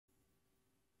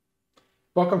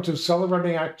Welcome to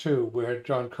Celebrating Act Two, where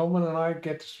John Coleman and I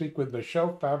get to speak with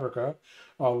Michele Fabrega,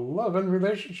 a love and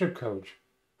relationship coach.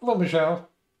 Hello, Michele.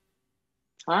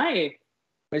 Hi.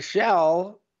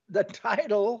 Michele, the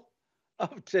title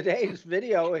of today's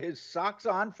video is Socks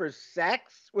On for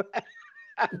Sex?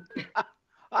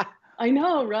 I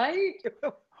know, right?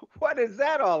 What is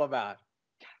that all about?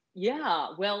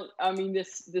 Yeah. Well, I mean,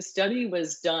 this study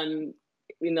was done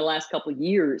in the last couple of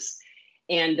years.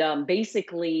 And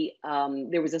basically,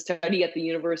 there was a study at the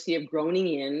University of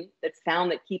Groningen that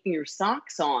found that keeping your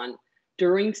socks on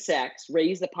during sex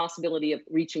raised the possibility of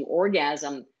reaching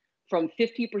orgasm from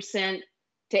 50%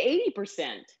 to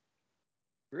 80%.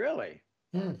 Really?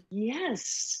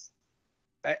 Yes.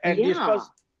 And Yeah.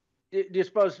 do you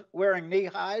suppose wearing knee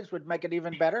highs would make it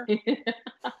even better?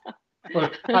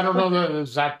 But I don't know the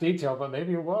exact detail, but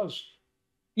maybe it was.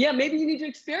 Yeah, maybe you need to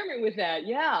experiment with that.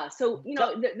 Yeah. So,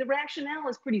 the rationale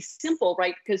is pretty simple,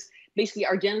 right? Because basically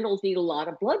our genitals need a lot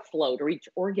of blood flow to reach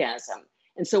orgasm.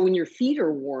 And so when your feet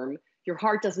are warm, your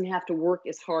heart doesn't have to work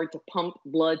as hard to pump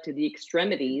blood to the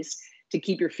extremities to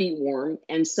keep your feet warm.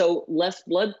 And so less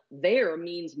blood there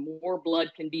means more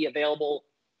blood can be available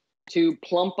to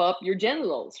plump up your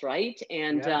genitals, right?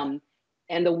 And Yeah.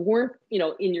 And the warmth,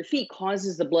 in your feet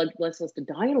causes the blood vessels to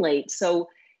dilate. So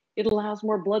it allows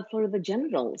more blood flow to the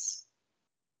genitals.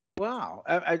 Wow.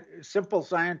 A simple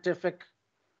scientific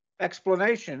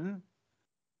explanation.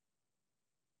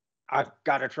 I've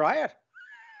got to try it.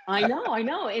 I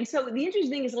know. And so the interesting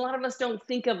thing is a lot of us don't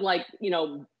think of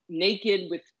naked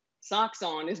with socks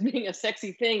on as being a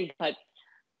sexy thing, but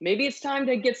maybe it's time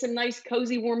to get some nice,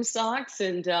 cozy, warm socks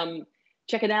and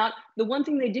check it out. The one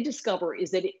thing they did discover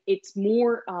is that it's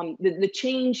more, the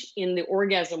change in the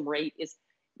orgasm rate is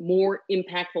more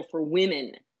impactful for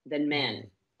women than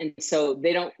men. And so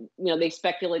they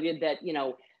speculated that,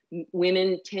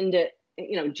 women tend to,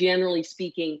 generally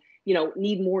speaking,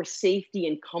 need more safety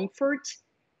and comfort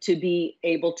to be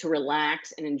able to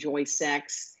relax and enjoy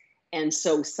sex. And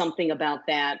so something about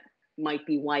that might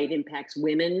be why it impacts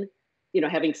women,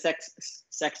 having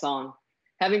socks on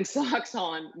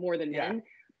more than men.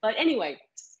 But anyway,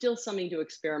 still something to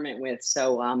experiment with.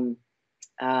 So,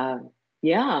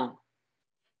 yeah.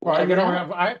 Well,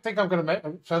 I think I'm going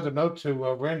to send a note to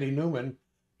Randy Newman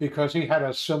because he had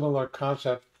a similar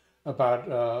concept about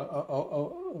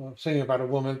saying about a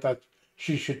woman that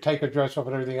she should take her dress off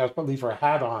and everything else, but leave her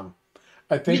hat on.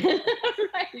 I think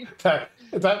right.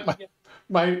 that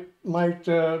might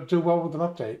do well with an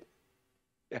update.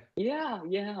 Yeah.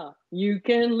 You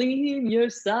can leave your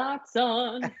socks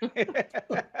on.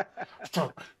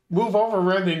 Move over,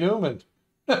 Randy Newman.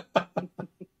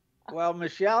 Well,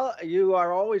 Michele, you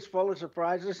are always full of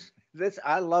surprises.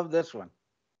 I love this one.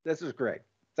 This is great.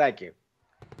 Thank you.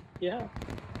 Yeah.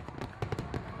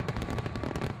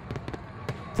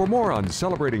 For more on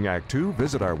Celebrating Act Two,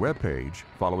 visit our webpage,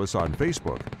 follow us on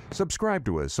Facebook, subscribe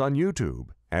to us on YouTube,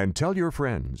 and tell your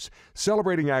friends.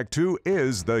 Celebrating Act Two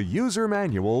is the user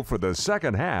manual for the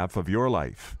second half of your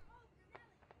life.